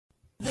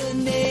The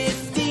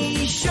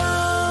Nifty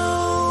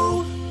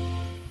Show.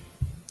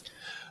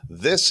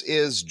 This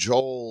is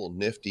Joel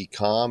Nifty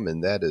Com,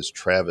 and that is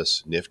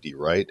Travis Nifty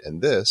Wright,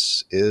 and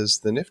this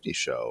is The Nifty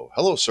Show.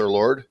 Hello, Sir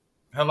Lord.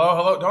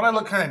 Hello. Don't I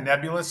look kind of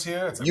nebulous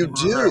here? You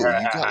do. You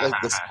got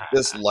like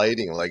this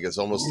lighting, like it's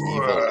almost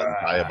evil and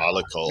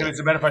diabolical. Is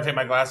it better if I take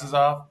my glasses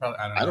off? Probably,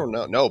 I don't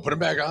know. No, put them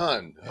back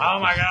on. Oh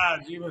my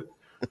God.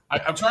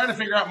 I'm trying to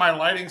figure out my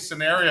lighting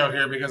scenario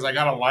here because I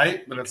got a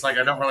light, but it's like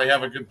I don't really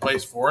have a good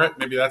place for it.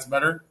 Maybe that's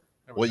better.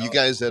 Well, you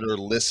guys that are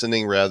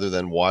listening rather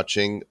than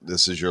watching,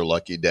 this is your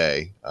lucky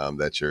day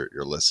that you're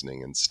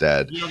listening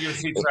instead. You don't get to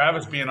see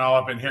Travis being all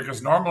up in here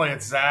because normally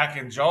it's Zach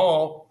and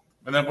Joel.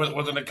 And then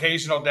with an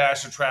occasional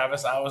dash of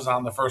Travis, I was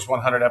on the first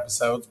 100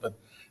 episodes, but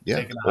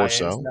taking a hiatus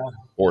now.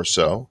 Or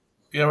so.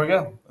 Yeah, we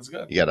go. That's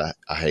good. You got a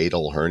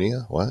hiatal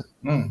hernia? What?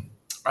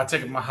 I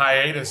take my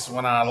hiatus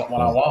when I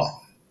walk.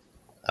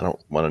 I don't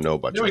want to know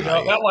about Here your we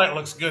go. That light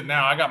looks good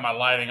now. I got my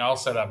lighting all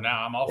set up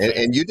now. I'm all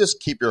and you just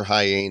keep your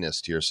hiatus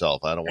to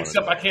yourself. I don't want to.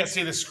 Except I can't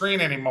see the screen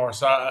anymore,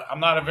 so I'm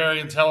not a very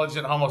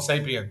intelligent Homo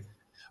sapien.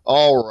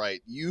 All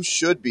right. You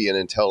should be an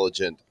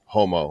intelligent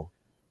Homo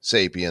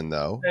sapien,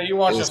 though. Yeah, you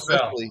watch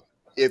yourself.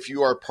 If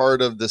you are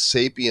part of the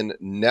Sapien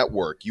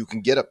network, you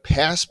can get a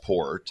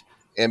passport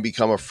and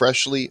become a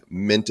freshly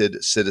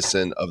minted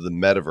citizen of the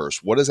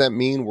metaverse. What does that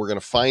mean? We're going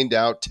to find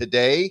out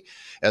today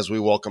as we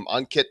welcome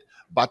Ankit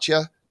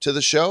Bhatia to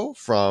the show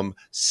from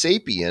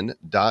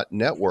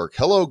Sapien.network.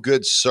 Hello,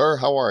 good sir.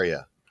 How are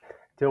you?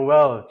 Doing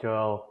well,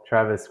 Joel,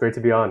 Travis. Great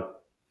to be on.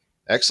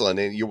 Excellent.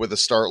 And you with a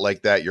start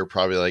like that, you're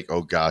probably like,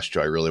 oh gosh,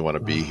 do I really want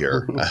to be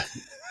here?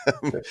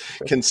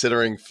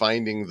 Considering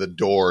finding the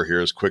door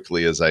here as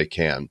quickly as I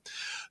can.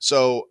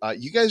 So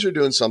you guys are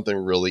doing something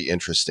really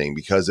interesting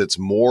because it's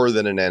more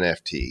than an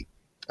NFT.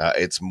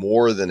 It's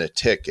more than a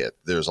ticket.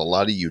 There's a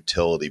lot of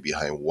utility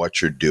behind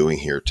what you're doing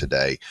here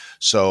today.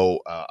 So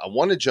I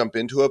want to jump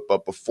into it.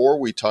 But before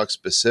we talk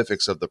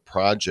specifics of the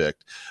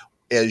project,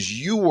 as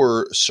you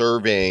were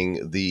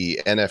surveying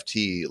the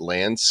NFT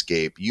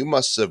landscape, you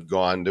must have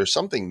gone, there's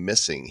something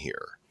missing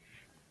here.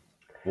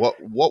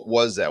 What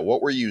was that?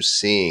 What were you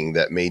seeing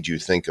that made you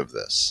think of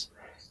this?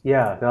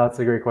 Yeah, no, that's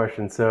a great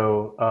question.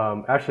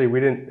 So actually, we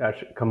didn't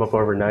come up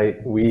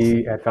overnight.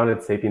 We had founded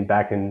Sapien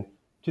back in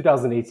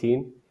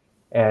 2018.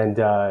 And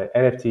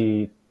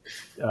NFT,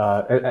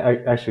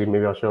 actually,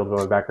 maybe I'll show a little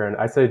bit of my background.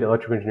 I studied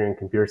electrical engineering and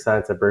computer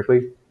science at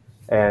Berkeley.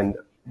 And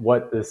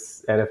what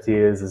this NFT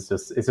is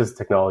just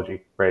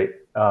technology, right?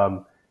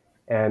 And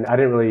I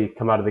didn't really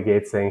come out of the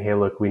gate saying, hey,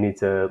 look, we need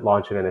to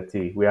launch an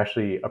NFT. We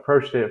actually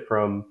approached it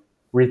from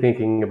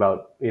rethinking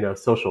about,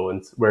 social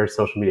and where is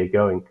social media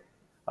going.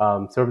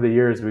 So over the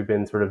years, we've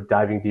been sort of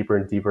diving deeper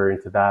and deeper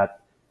into that.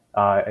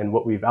 And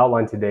what we've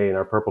outlined today in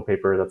our purple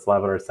paper that's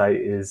live on our site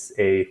is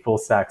a full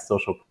stack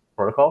social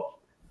protocol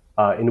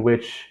in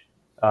which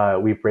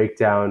we break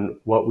down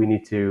what we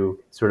need to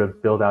sort of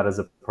build out as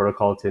a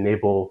protocol to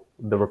enable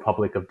the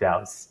Republic of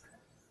DAOs.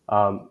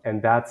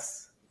 And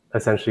that's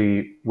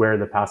essentially where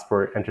the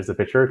passport enters the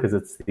picture because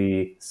it's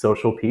the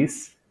social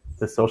piece,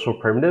 the social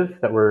primitive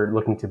that we're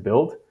looking to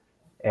build.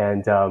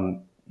 And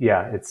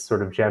it's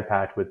sort of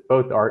jam-packed with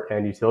both art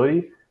and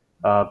utility,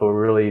 but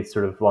we're really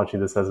sort of launching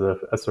this as a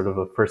sort of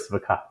a first of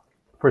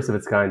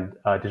its kind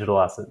digital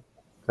asset.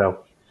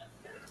 So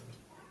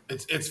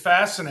it's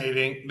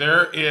fascinating.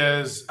 There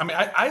is,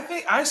 I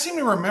think I seem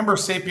to remember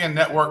Sapien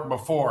Network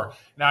before.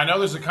 Now I know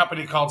there's a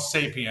company called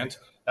Sapient.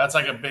 That's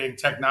like a big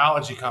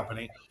technology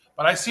company.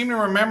 But I seem to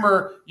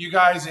remember you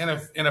guys in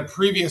a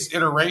previous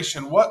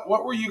iteration. What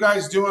were you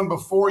guys doing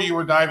before you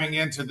were diving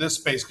into this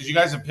space? Because you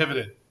guys have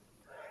pivoted.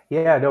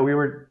 Yeah, no, we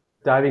were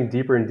diving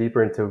deeper and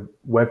deeper into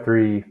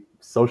Web3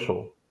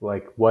 social.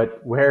 Like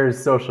where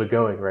is social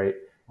going, right?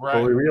 Right.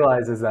 What we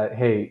realize is that,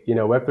 hey,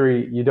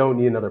 Web3, you don't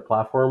need another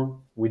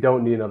platform. We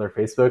don't need another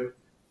Facebook.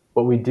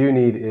 What we do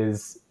need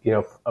is,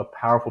 a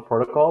powerful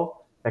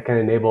protocol that can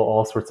enable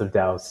all sorts of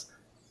DAOs.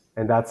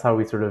 And that's how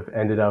we sort of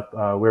ended up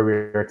where we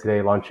are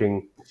today,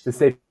 launching the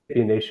Sapien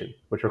Nation,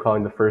 which we're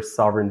calling the first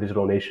sovereign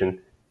digital nation.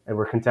 And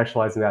we're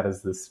contextualizing that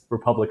as this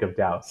Republic of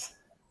DAOs.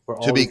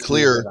 To be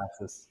clear,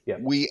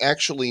 we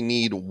actually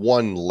need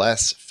one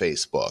less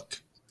Facebook.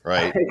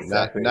 Right.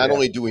 Exactly, not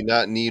only do we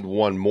not need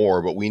one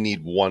more, but we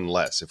need one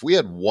less. If we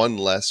had one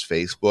less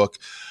Facebook,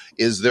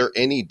 is there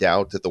any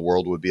doubt that the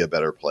world would be a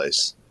better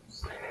place?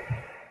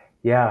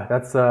 Yeah,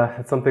 that's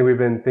something we've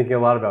been thinking a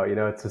lot about.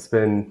 It's just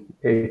been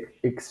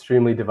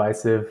extremely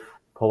divisive,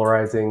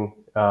 polarizing,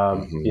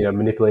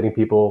 manipulating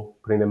people,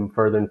 putting them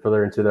further and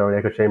further into their own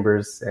echo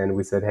chambers. And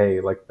we said, hey,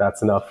 like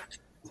that's enough.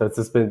 So it's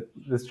just been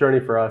this journey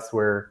for us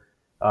where,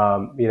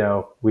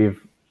 we're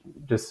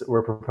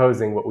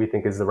proposing what we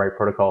think is the right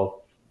protocol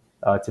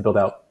to build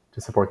out to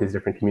support these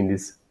different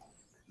communities.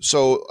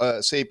 So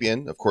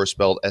Sapien, of course,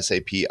 spelled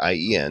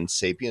S-A-P-I-E-N,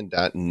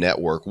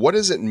 Sapien.network. What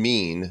does it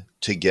mean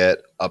to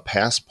get a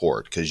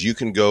passport? Because you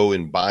can go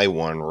and buy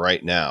one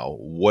right now.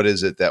 What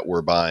is it that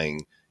we're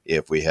buying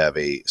if we have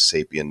a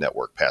Sapien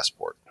Network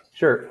passport?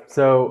 Sure.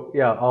 So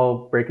yeah,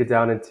 I'll break it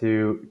down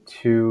into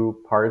two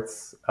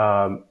parts,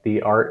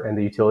 the art and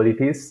the utility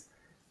piece.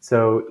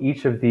 So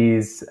each of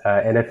these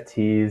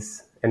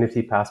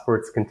NFT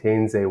passports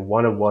contains a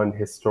one-of-one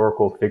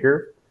historical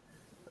figure.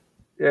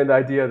 And the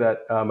idea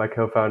that my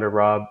co-founder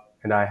Rob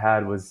and I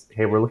had was,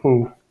 hey, we're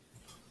looking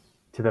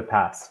to the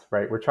past,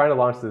 right? We're trying to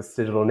launch this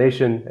digital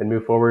nation and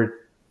move forward,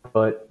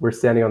 but we're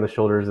standing on the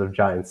shoulders of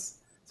giants.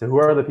 So who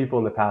are the people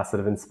in the past that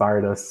have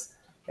inspired us,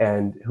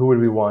 and who would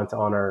we want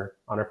on our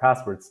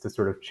passports to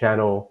sort of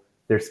channel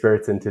their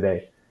spirits in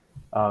today?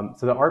 So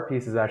the art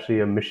piece is actually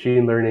a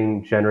machine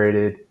learning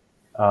generated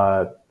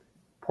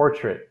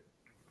portrait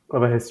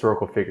of a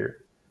historical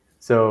figure.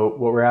 So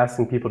what we're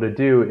asking people to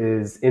do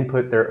is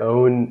input their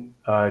own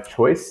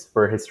choice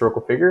for a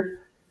historical figure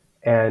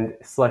and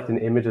select an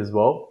image as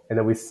well. And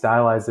then we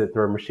stylize it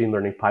through our machine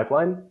learning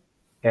pipeline.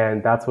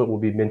 And that's what will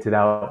be minted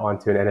out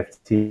onto an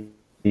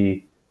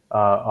NFT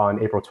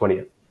on April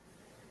 20th.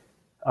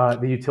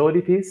 The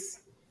utility piece,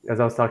 as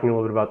I was talking a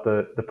little bit about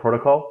the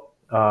protocol,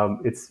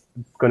 it's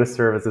going to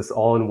serve as this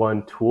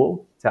all-in-one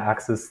tool to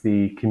access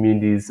the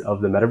communities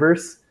of the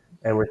metaverse.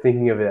 And we're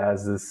thinking of it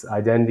as this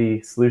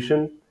identity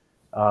solution,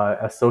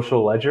 a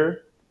social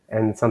ledger,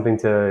 and something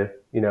to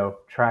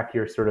track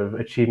your sort of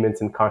achievements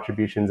and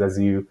contributions as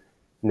you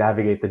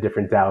navigate the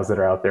different DAOs that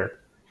are out there.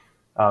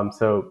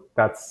 So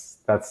that's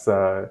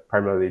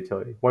primarily the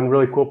utility. One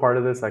really cool part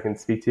of this I can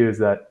speak to is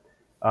that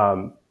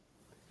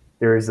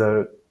there is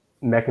a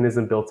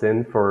mechanism built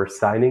in for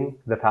signing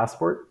the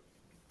passport.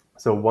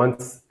 So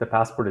once the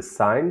passport is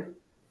signed,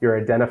 you're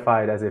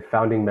identified as a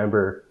founding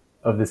member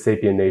of the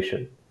Sapien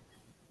Nation.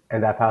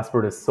 And that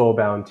passport is soul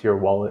bound to your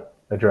wallet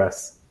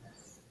address.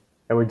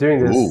 And we're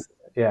doing this. Ooh.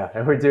 Yeah,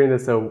 and we're doing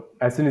this. So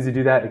as soon as you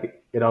do that,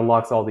 it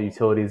unlocks all the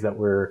utilities that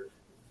we're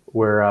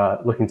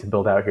looking to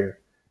build out here.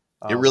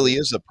 It really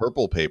is a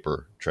purple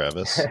paper,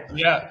 Travis.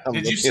 Yeah.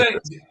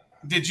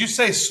 Did you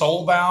say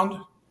soul bound?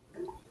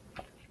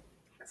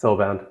 Soul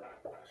bound.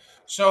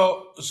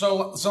 So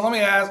let me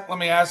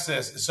ask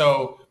this.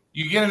 So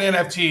you get an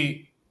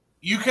NFT,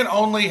 you can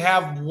only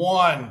have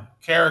one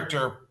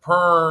character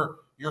per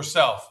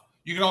yourself.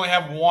 You can only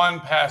have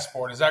one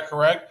passport. Is that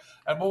correct?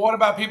 But what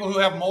about people who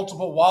have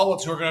multiple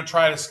wallets who are going to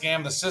try to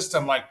scam the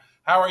system? Like,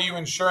 how are you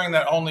ensuring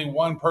that only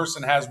one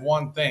person has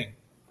one thing?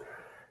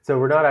 So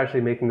we're not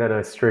actually making that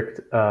a strict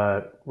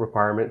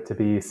requirement to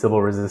be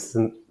civil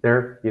resistant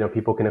there.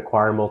 People can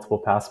acquire multiple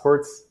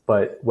passports,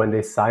 but when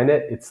they sign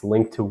it, it's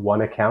linked to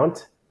one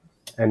account.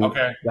 And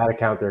that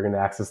account, they're going to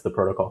access the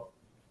protocol.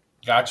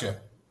 Gotcha.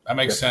 That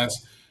makes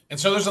sense. And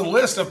so there's a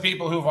list of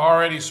people who've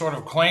already sort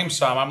of claimed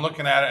some. I'm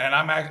looking at it, and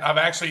I'm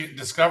actually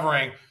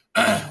discovering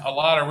a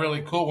lot of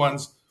really cool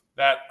ones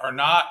that are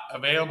not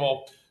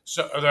available,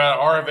 or that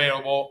are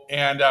available.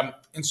 And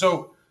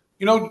so,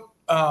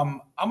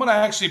 I'm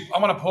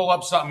gonna pull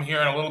up something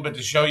here in a little bit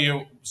to show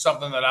you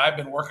something that I've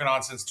been working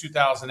on since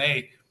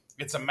 2008.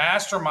 It's a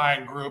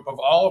mastermind group of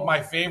all of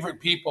my favorite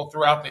people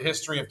throughout the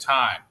history of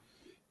time.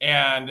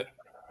 And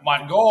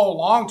my goal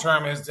long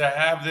term is to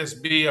have this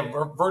be a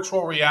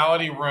virtual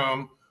reality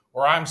room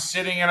where I'm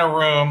sitting in a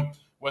room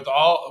with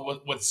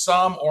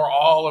some or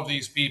all of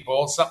these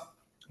people.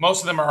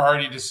 Most of them are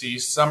already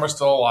deceased, some are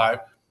still alive,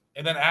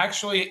 and then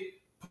actually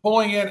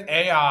pulling in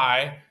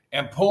AI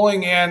and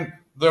pulling in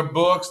the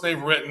books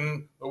they've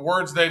written, the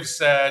words they've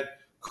said,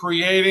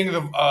 creating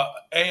the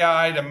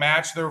AI to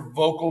match their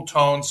vocal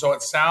tone so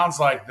it sounds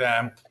like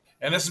them.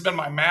 And this has been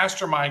my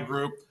mastermind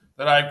group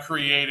that I've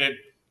created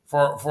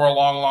for a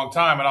long, long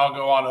time. And I'll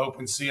go on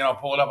OpenSea and I'll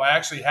pull it up. I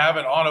actually have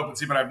it on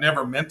OpenSea, but I've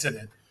never minted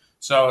it.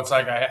 So it's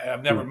like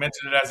I've never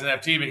minted it as an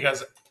NFT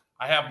because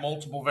I have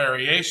multiple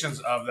variations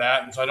of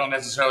that. And so I don't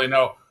necessarily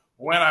know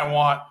when I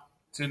want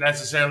to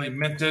necessarily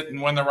mint it and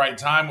when the right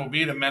time will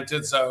be to mint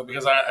it. So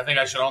because I think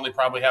I should only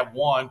probably have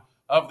one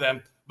of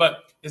them.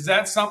 But is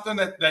that something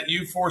that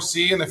you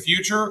foresee in the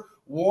future?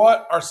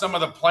 What are some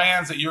of the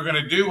plans that you're going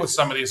to do with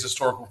some of these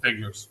historical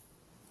figures?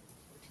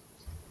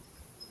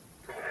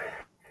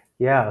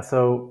 Yeah,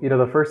 so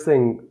the first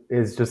thing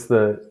is just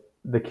the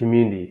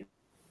community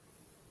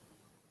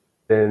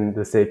in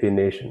the Sapien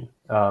Nation.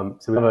 So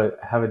we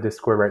have a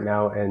Discord right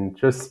now, and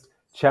just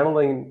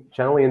channeling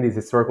in these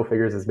historical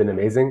figures has been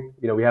amazing.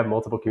 We have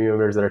multiple community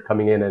members that are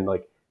coming in and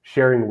like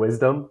sharing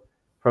wisdom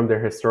from their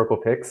historical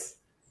picks,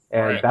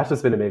 and that's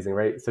just been amazing,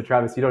 right? So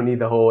Travis, you don't need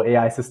the whole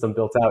AI system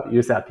built out. You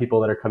just have people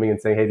that are coming and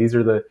saying, hey, these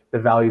are the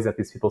values that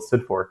these people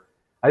stood for.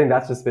 I think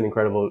that's just been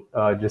incredible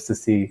just to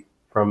see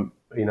from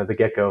the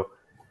get-go.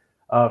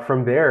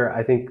 From there,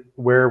 I think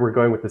where we're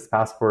going with this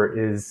passport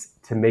is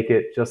to make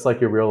it just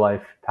like your real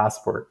life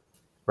passport,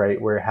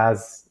 right? Where it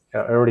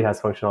already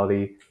has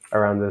functionality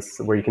around this,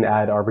 where you can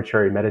add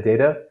arbitrary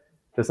metadata,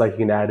 just like you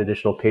can add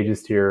additional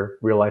pages to your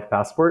real life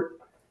passport.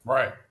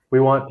 Right. We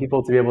want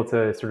people to be able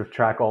to sort of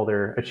track all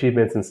their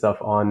achievements and stuff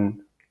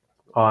on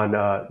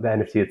the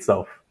NFT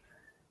itself.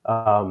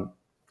 But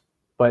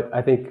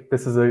I think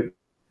this is a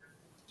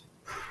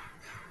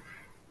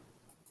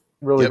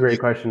really great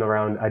question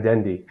around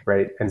identity,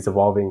 right? And it's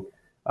evolving.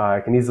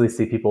 I can easily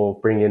see people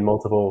bring in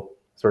multiple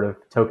sort of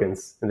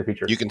tokens in the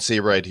future. You can see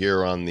right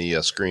here on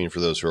the screen for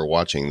those who are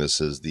watching,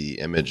 this is the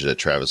image that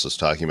Travis was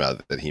talking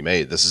about that he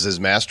made. This is his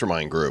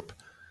mastermind group.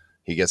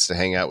 He gets to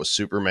hang out with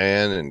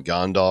Superman and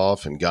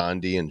Gandalf and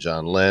Gandhi and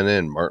John Lennon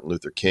and Martin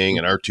Luther King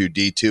and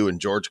R2-D2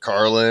 and George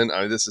Carlin.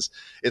 I mean,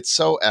 it's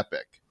so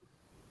epic.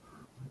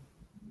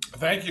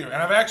 Thank you. And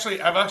I've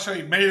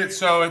actually made it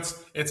so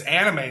it's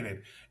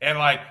animated, and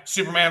like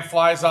Superman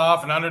flies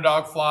off and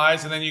Underdog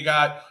flies, and then you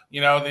got the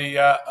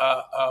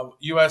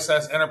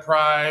USS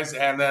Enterprise,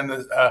 and then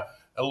the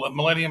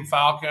Millennium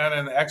Falcon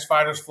and the X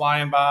Fighters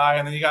flying by,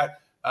 and then you got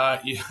I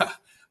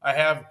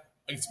have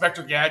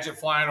Inspector Gadget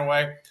flying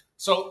away.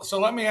 So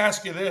let me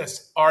ask you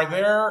this: are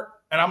there?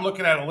 And I'm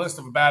looking at a list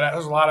of badass.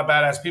 There's a lot of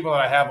badass people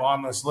that I have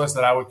on this list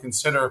that I would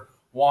consider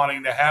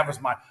wanting to have as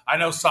mine. I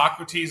know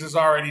Socrates is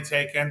already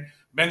taken.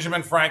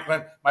 Benjamin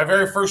Franklin. My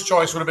very first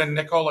choice would have been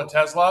Nikola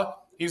Tesla.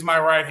 He's my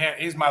right hand.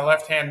 He's my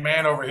left hand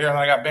man over here, and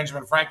I got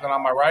Benjamin Franklin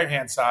on my right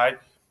hand side.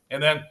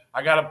 And then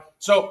I got a.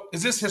 So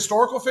is this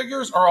historical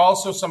figures or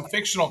also some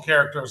fictional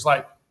characters?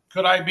 Like,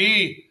 could I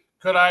be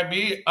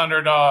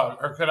Underdog,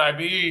 or could I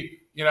be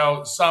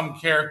some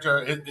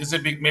character? Is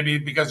it maybe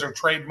because they're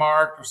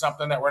trademarked or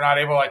something that we're not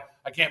able? Like,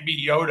 I can't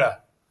be Yoda.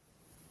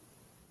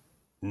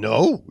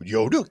 No,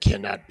 Yoda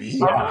cannot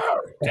be. Oh,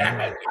 damn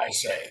it! I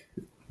say.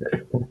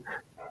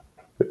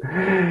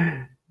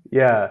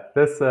 Yeah,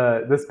 this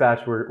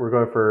batch we're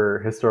going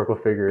for historical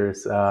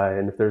figures,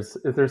 and if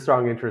there's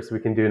strong interest, we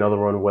can do another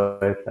one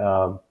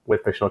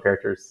with fictional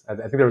characters. I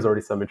think there was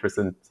already some interest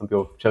in some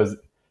people chose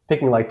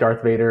picking like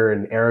Darth Vader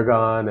and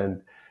Aragon,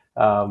 and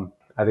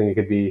I think it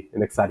could be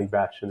an exciting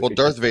batch. Well,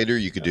 Darth Vader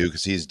you could do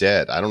because he's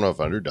dead. I don't know if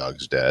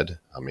Underdog's dead.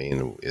 I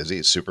mean, is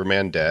he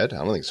Superman dead?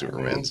 I don't think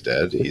Superman's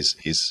dead.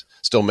 He's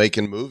still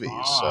making movies.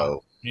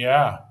 So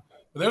yeah.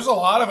 But there's a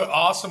lot of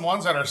awesome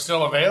ones that are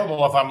still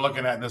available if I'm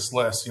looking at this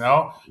list.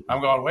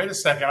 I'm going, wait a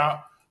second.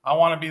 I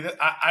want to be this.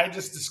 I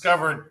just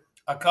discovered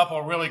a couple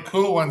of really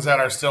cool ones that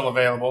are still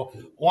available.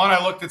 One,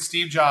 I looked at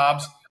Steve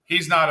Jobs.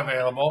 He's not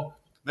available.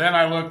 Then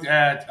I looked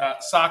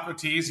at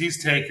Socrates.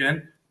 He's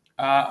taken.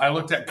 I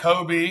looked at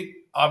Kobe.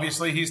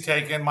 Obviously, he's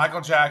taken.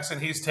 Michael Jackson,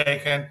 he's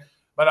taken.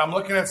 But I'm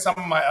looking at some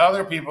of my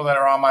other people that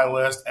are on my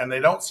list, and they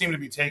don't seem to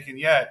be taken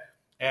yet.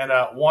 And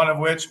one of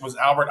which was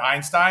Albert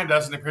Einstein.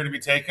 Doesn't appear to be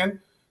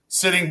taken.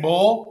 Sitting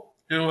Bull,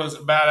 who was a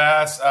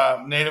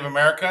badass Native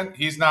American,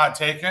 he's not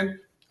taken.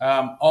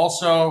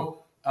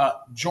 Also,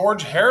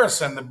 George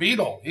Harrison, the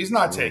Beatle, he's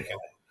not taken.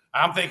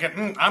 I'm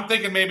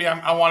thinking maybe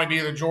I want to be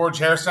either George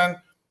Harrison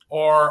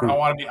or I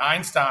want to be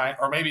Einstein,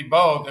 or maybe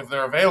both if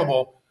they're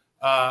available.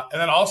 And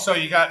then also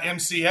you got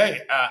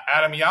MCA,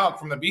 Adam Yauch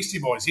from the Beastie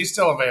Boys. He's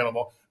still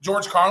available.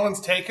 George Carlin's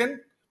taken.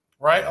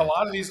 Right, a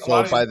lot of these.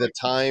 So by the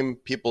time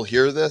people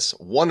hear this,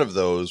 one of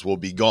those will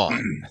be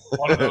gone.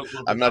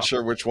 I'm not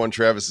sure which one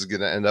Travis is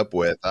going to end up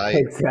with.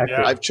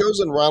 I've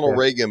chosen Ronald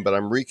Reagan, but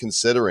I'm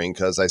reconsidering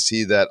because I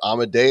see that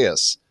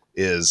Amadeus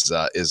is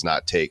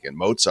not taken.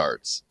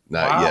 Mozart's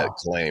not yet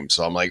claimed.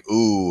 So I'm like,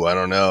 ooh, I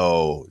don't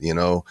know.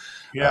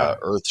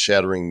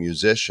 Earth-shattering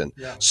musician.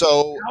 Yeah.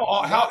 So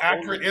how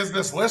accurate is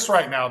this list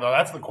right now, though?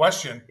 That's the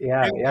question.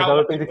 Yeah. The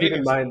other thing to keep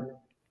in mind.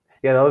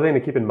 Yeah, the other thing to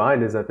keep in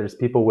mind is that there's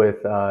people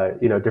with,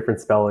 different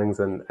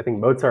spellings, and I think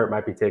Mozart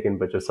might be taken,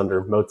 but just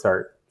under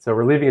Mozart. So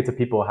we're leaving it to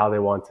people how they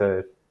want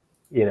to,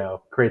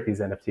 create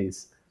these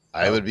NFTs.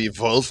 I would be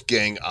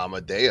Wolfgang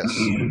Amadeus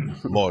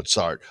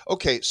Mozart.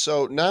 Okay,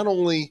 so not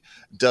only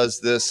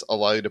does this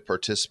allow you to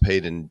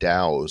participate in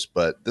DAOs,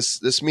 but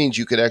this means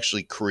you could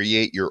actually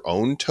create your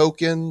own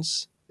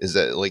tokens. Is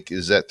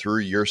that through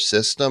your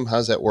system? How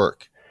does that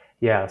work?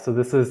 Yeah, so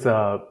this is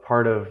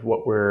part of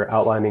what we're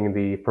outlining in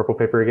the purple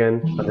paper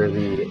again under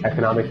the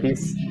economic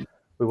piece.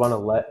 We want to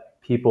let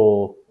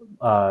people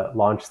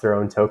launch their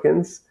own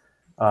tokens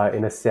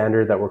in a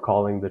standard that we're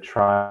calling the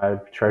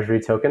Tribe Treasury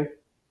Token.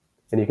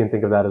 And you can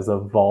think of that as a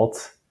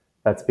vault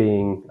that's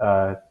being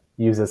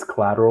used as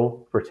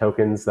collateral for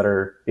tokens that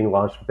are being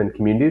launched within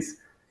communities.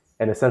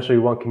 And essentially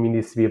we want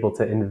communities to be able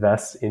to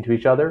invest into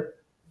each other.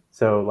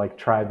 So like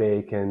Tribe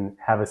A can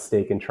have a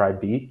stake in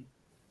Tribe B.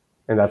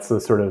 And that's the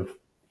sort of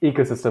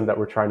ecosystem that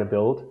we're trying to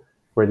build,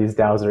 where these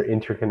DAOs are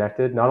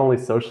interconnected, not only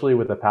socially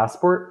with the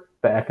passport,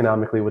 but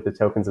economically with the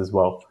tokens as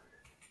well.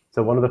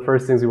 So one of the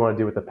first things we want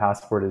to do with the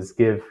passport is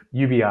give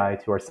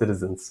UBI to our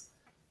citizens,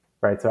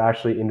 right? So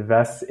actually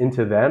invest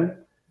into them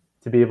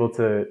to be able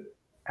to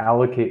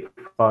allocate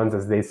funds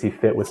as they see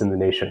fit within the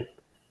nation,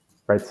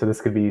 right? So this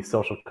could be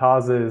social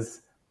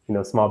causes,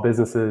 small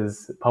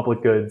businesses,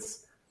 public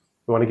goods.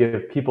 We want to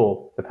give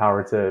people the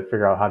power to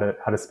figure out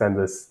how to spend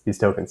these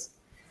tokens.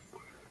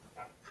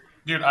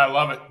 Dude, I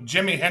love it.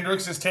 Jimi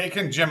Hendrix is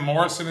taken. Jim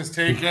Morrison is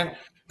taken.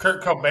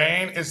 Kurt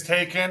Cobain is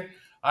taken.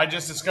 I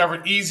just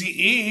discovered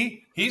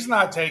Eazy-E. He's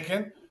not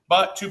taken,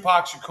 but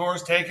Tupac Shakur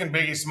is taken.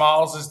 Biggie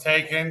Smalls is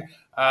taken.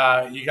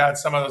 You got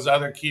some of those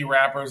other key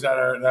rappers that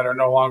are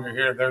no longer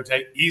here. They're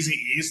taken.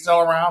 Eazy-E's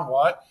still around.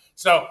 What?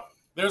 So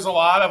there's a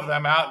lot of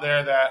them out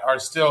there that are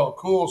still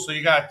cool. So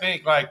you got to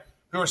think, like,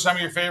 who are some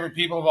of your favorite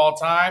people of all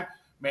time?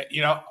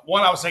 You know,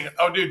 one I was thinking,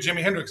 oh, dude,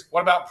 Jimi Hendrix.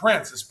 What about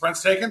Prince? Is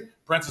Prince taken?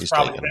 Prince is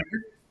probably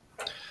taken.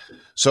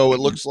 So it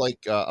looks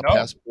like a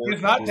passport.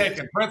 He's not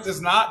taken. Prince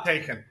is not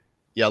taken.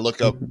 Yeah,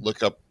 look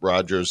up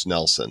Rogers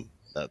Nelson.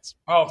 That's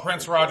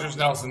Prince Rogers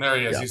Nelson. There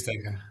he is. Yeah. He's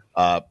taken.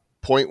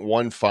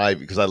 0.15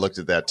 because I looked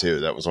at that too.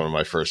 That was one of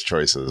my first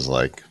choices.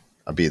 Like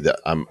I'm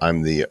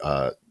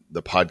the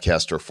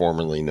podcaster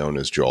formerly known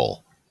as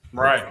Joel.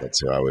 Right. That's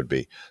who I would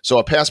be. So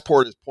a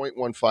passport is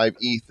 0.15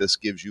 ETH. This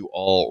gives you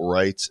all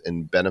rights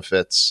and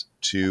benefits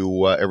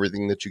to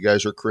everything that you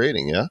guys are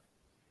creating. Yeah.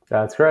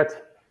 That's correct.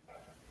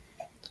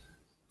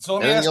 So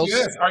let me ask you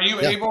this. Are you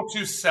able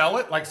to sell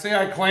it? Like say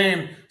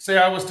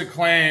I was to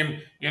claim,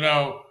 you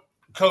know,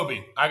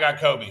 Kobe. I got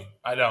Kobe.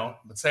 I don't,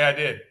 but say I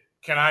did.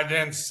 Can I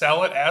then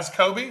sell it as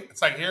Kobe?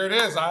 It's like, here it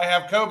is. I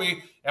have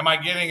Kobe. Am I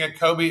getting a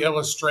Kobe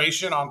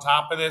illustration on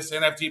top of this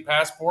NFT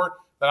passport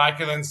that I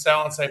can then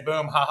sell and say,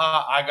 boom,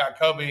 haha, I got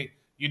Kobe.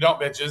 You don't,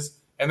 bitches.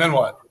 And then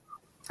what?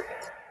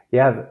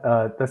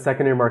 Yeah, the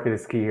secondary market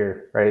is key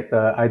here, right?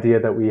 The idea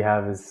that we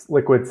have is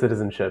liquid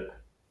citizenship,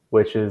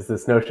 which is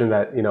this notion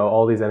that, you know,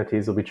 all these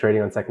NFTs will be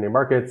trading on secondary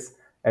markets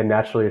and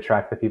naturally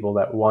attract the people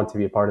that want to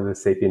be a part of the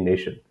Sapien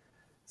nation.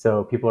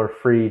 So people are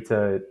free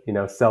to, you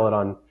know, sell it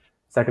on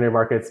secondary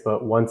markets,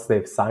 but once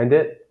they've signed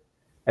it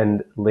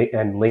and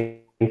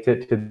linked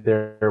it to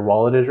their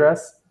wallet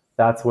address,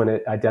 that's when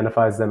it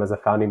identifies them as a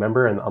founding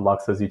member and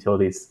unlocks those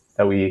utilities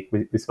that we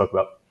spoke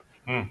about.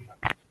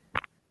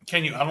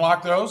 Can you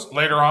unlock those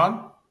later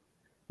on?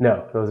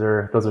 No, those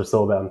are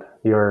soulbound.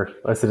 You're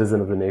a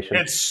citizen of the nation.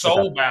 It's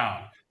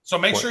soulbound. So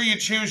make sure you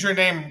choose your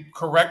name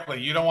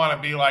correctly. You don't want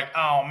to be like,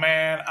 oh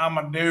man, I'm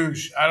a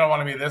douche. I don't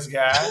want to be this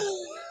guy.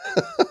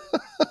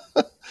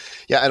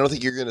 Yeah, I don't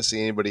think you're going to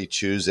see anybody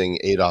choosing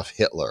Adolf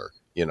Hitler,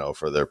 you know,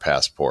 for their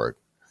passport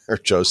or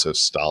Joseph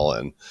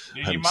Stalin.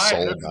 You might.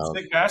 There's some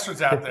sick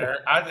bastards out there.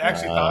 I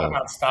actually thought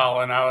about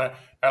Stalin. I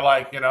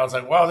like, you know, I was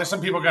like, well, there's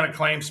some people going to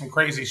claim some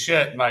crazy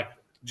shit like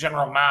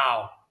General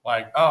Mao.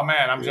 Like, oh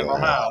man, I'm General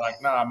Mao. Like,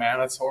 nah, man,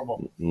 that's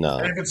horrible. No.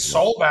 And if it's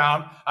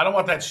soulbound, I don't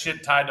want that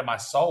shit tied to my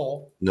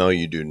soul. No,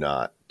 you do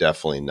not.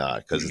 Definitely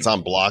not, because it's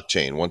on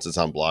blockchain. Once it's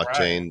on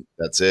blockchain,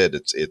 that's it.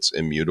 It's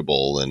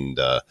immutable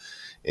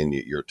and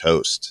you're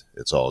toast.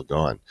 It's all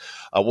gone.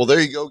 Well,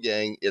 there you go,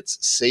 gang. It's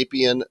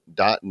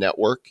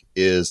sapien.network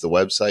is the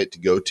website to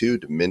go to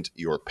mint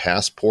your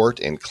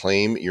passport and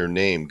claim your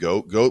name.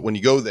 Go. When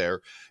you go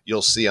there,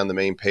 you'll see on the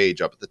main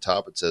page up at the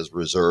top, it says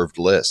reserved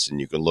list,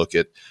 and you can look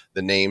at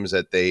the names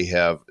that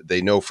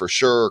they know for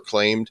sure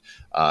claimed.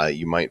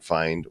 You might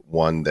find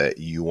one that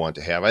you want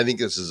to have. I think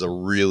this is a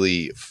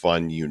really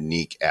fun,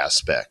 unique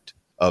aspect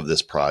of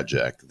this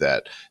project,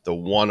 that the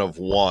one of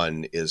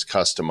one is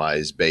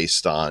customized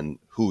based on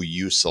who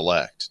you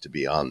select to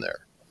be on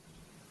there.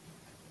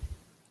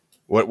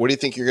 What do you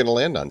think you're going to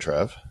land on,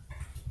 Trev?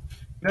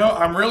 No,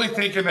 I'm really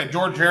thinking that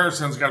George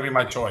Harrison's going to be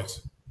my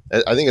choice.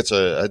 I think it's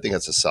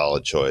a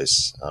solid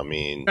choice. I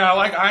mean, I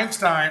like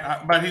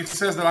Einstein, but he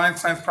says that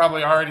Einstein's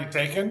probably already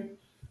taken.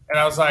 And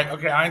I was like,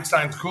 okay,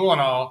 Einstein's cool and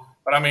all,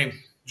 but I mean,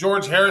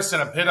 George Harrison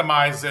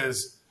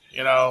epitomizes,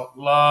 you know,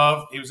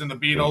 love. He was in the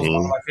Beatles,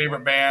 one of my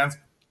favorite bands.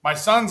 My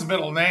son's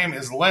middle name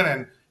is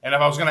Lennon, and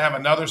if I was going to have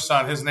another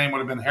son, his name would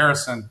have been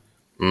Harrison.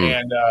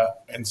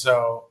 And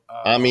so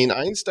I mean,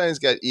 Einstein's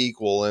got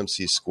equal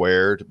MC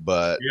squared,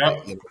 but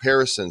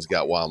Harrison's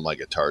got While My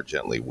Guitar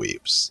Gently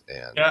Weeps.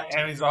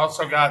 And he's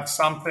also got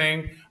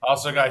Something.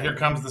 Also got Here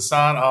Comes the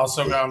Sun.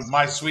 Also got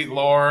My Sweet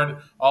Lord.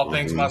 All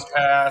Things Must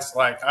Pass.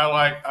 Like I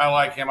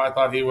like him. I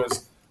thought he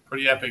was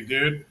pretty epic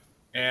dude.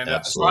 And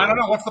so I don't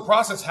know, what's the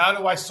process? How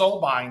do I soul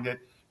bind it?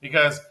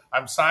 Because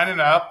I'm signing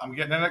up, I'm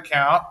getting an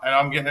account, and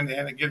I'm getting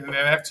an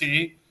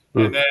NFT.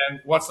 And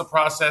then what's the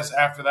process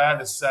after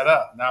that is set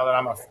up? Now that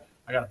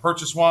I got to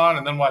purchase one,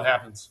 and then what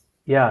happens?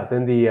 Yeah,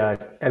 then the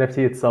NFT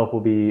itself will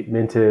be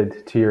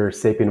minted to your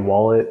Sapien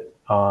wallet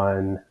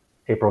on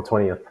April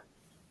 20th.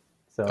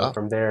 So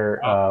from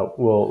there,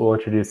 we'll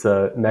introduce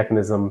a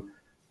mechanism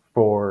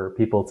for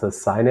people to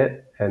sign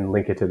it and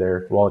link it to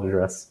their wallet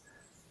address.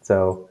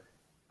 So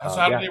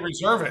how do they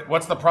reserve it?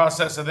 What's the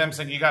process of them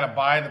saying you got to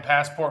buy the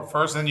passport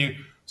first, and then you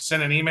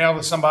send an email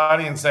to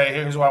somebody and say,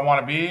 here's who I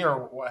want to be?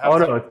 Or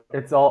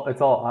it's all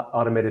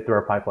automated through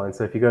our pipeline.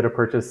 So if you go to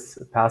purchase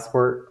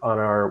passport on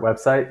our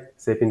website,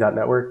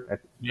 sapien.network,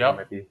 I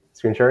might be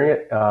screen sharing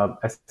it.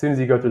 As soon as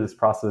you go through this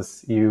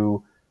process,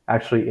 you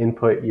actually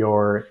input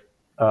your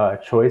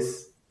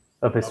choice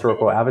of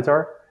historical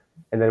avatar.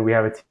 And then we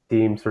have a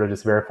team sort of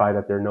just verify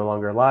that they're no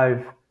longer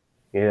alive.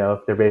 You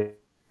know, they're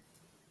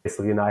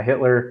basically not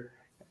Hitler.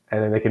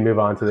 And then they can move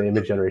on to the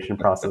image generation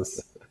process.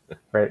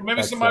 Right.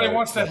 Maybe somebody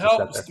wants to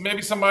help.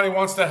 Maybe somebody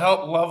wants to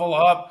help level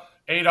up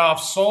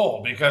Adolf's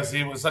soul because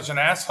he was such an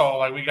asshole.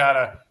 Like we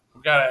gotta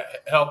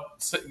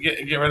help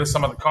get rid of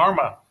some of the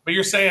karma. But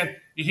you're saying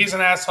he's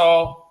an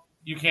asshole.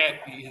 You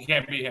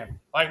can't be him.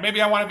 Like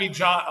maybe I want to be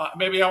John.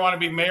 Maybe I want to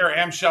be Mayor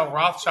Amschel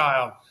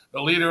Rothschild,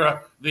 the leader of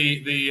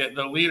the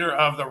leader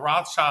of the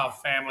Rothschild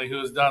family, who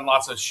has done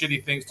lots of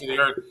shitty things to the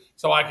earth.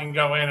 So I can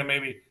go in and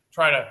maybe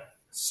try to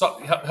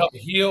help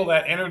heal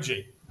that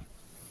energy.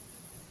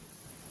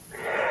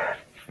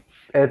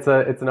 It's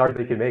an art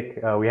they can make.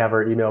 We have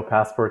our email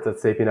passports at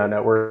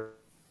Sapien.network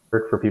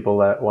for people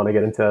that want to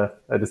get into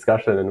a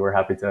discussion, and we're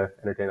happy to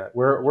entertain that.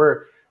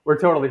 We're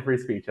totally free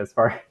speech as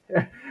far.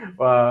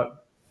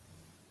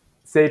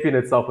 Sapien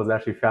itself was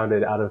actually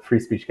founded out of Free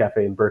Speech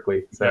Cafe in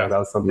Berkeley, so that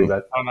was something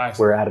that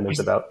we're adamant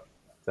about.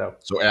 So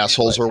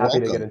assholes are happy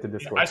welcome. to get into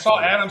Discord. I saw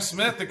Adam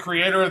Smith, the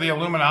creator of the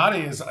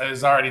Illuminati, is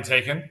already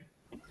taken.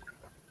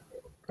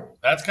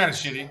 That's kind of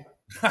shitty.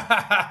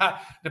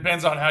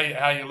 Depends on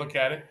how you look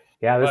at it.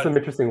 Yeah, there's some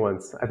interesting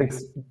ones. I think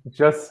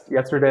just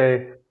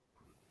yesterday,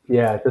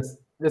 just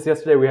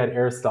yesterday we had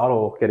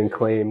Aristotle getting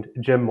claimed,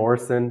 Jim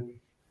Morrison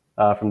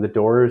from The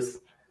Doors,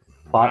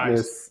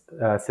 Plotinus,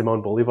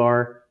 Simone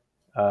Bolivar,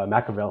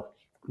 Machiavelli.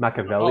 Oh,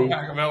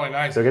 Machiavelli,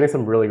 nice. They're getting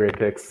some really great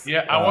picks.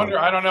 Yeah, I wonder.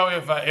 I don't know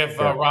if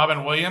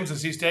Robin Williams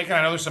is he's taken.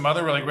 I know there's some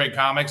other really great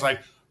comics like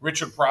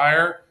Richard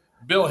Pryor.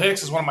 Bill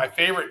Hicks is one of my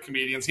favorite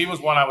comedians. He was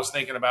one I was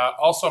thinking about.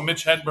 Also,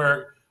 Mitch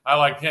Hedberg. I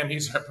like him.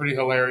 He's pretty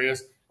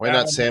hilarious. Why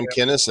not Sam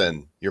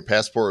Kinison? Your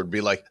passport would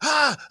be like,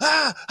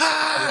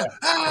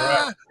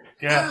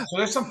 Yeah. So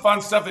there's some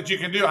fun stuff that you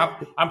can do.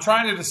 I'm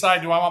trying to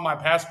decide, do I want my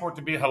passport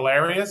to be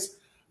hilarious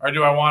or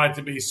do I want it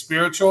to be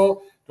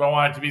spiritual? Do I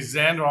want it to be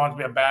Zen? Do I want it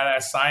to be a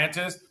badass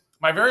scientist?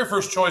 My very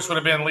first choice would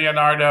have been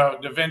Leonardo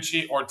da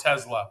Vinci or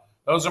Tesla.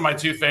 Those are my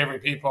two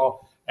favorite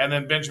people. And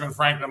then Benjamin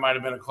Franklin might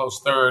have been a close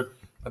third.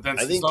 But then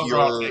I think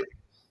your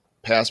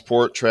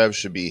passport, Trev,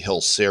 should be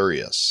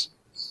hilarious.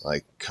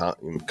 Like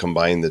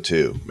combine the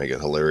two, make it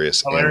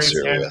hilarious and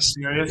serious.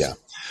 Yeah.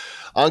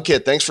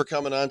 Ankit, thanks for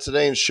coming on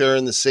today and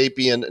sharing the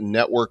Sapien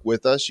network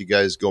with us. You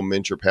guys go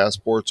mint your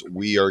passports.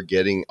 We are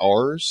getting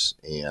ours.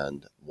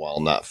 And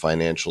while not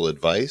financial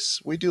advice,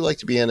 we do like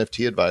to be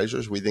NFT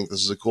advisors. We think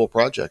this is a cool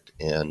project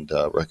and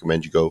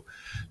recommend you go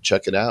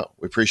check it out.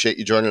 We appreciate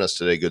you joining us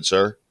today, good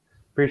sir.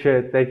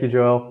 Appreciate it. Thank you,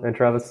 Joel and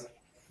Travis.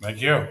 Thank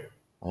you.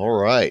 All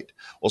right.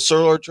 Well, Sir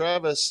Lord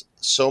Travis,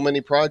 so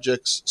many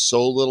projects,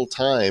 so little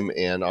time,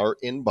 and our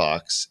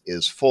inbox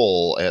is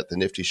full at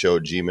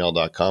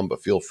theNiftyShow@gmail.com,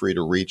 but feel free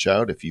to reach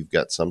out if you've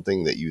got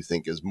something that you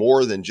think is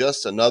more than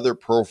just another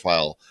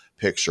profile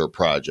picture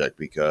project,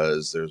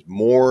 because there's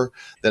more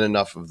than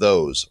enough of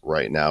those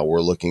right now.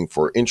 We're looking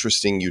for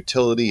interesting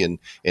utility and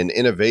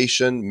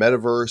innovation,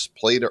 metaverse,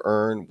 play to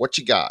earn. What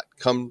you got?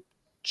 Come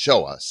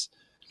show us.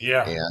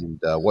 Yeah.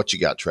 And what you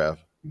got,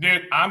 Trev?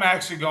 Dude, I'm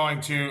actually I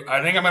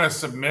think I'm going to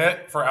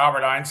submit for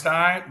Albert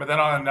Einstein, but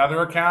then on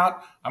another account,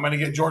 I'm going to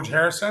get George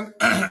Harrison,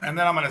 and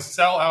then I'm going to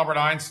sell Albert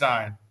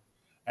Einstein,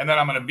 and then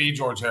I'm going to be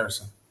George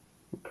Harrison.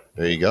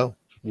 There you go.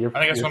 You're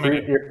free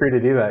to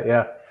do that,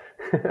 yeah.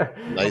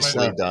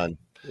 Nicely done.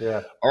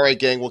 Yeah. All right,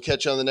 gang, we'll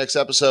catch you on the next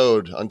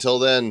episode. Until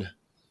then,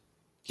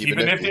 keep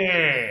it nifty.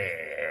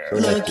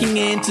 Looking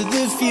into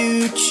the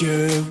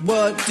future,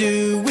 what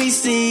do we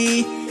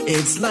see?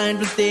 It's lined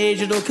with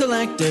digital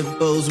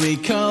collectibles, we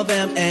call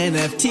them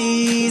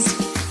NFTs.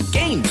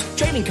 Games,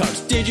 trading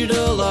cards,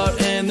 digital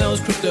art, and those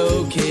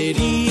crypto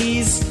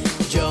kitties.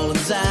 Joel and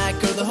Zach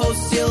are the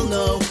hosts, you'll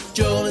know.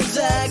 Joel and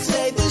Zach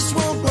say this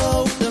won't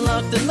blow. They're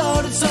locked and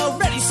loaded, so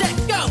ready, set,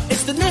 go!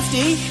 It's the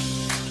Nifty,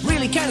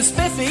 really kind of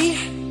spiffy.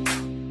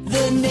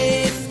 The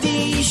Nifty.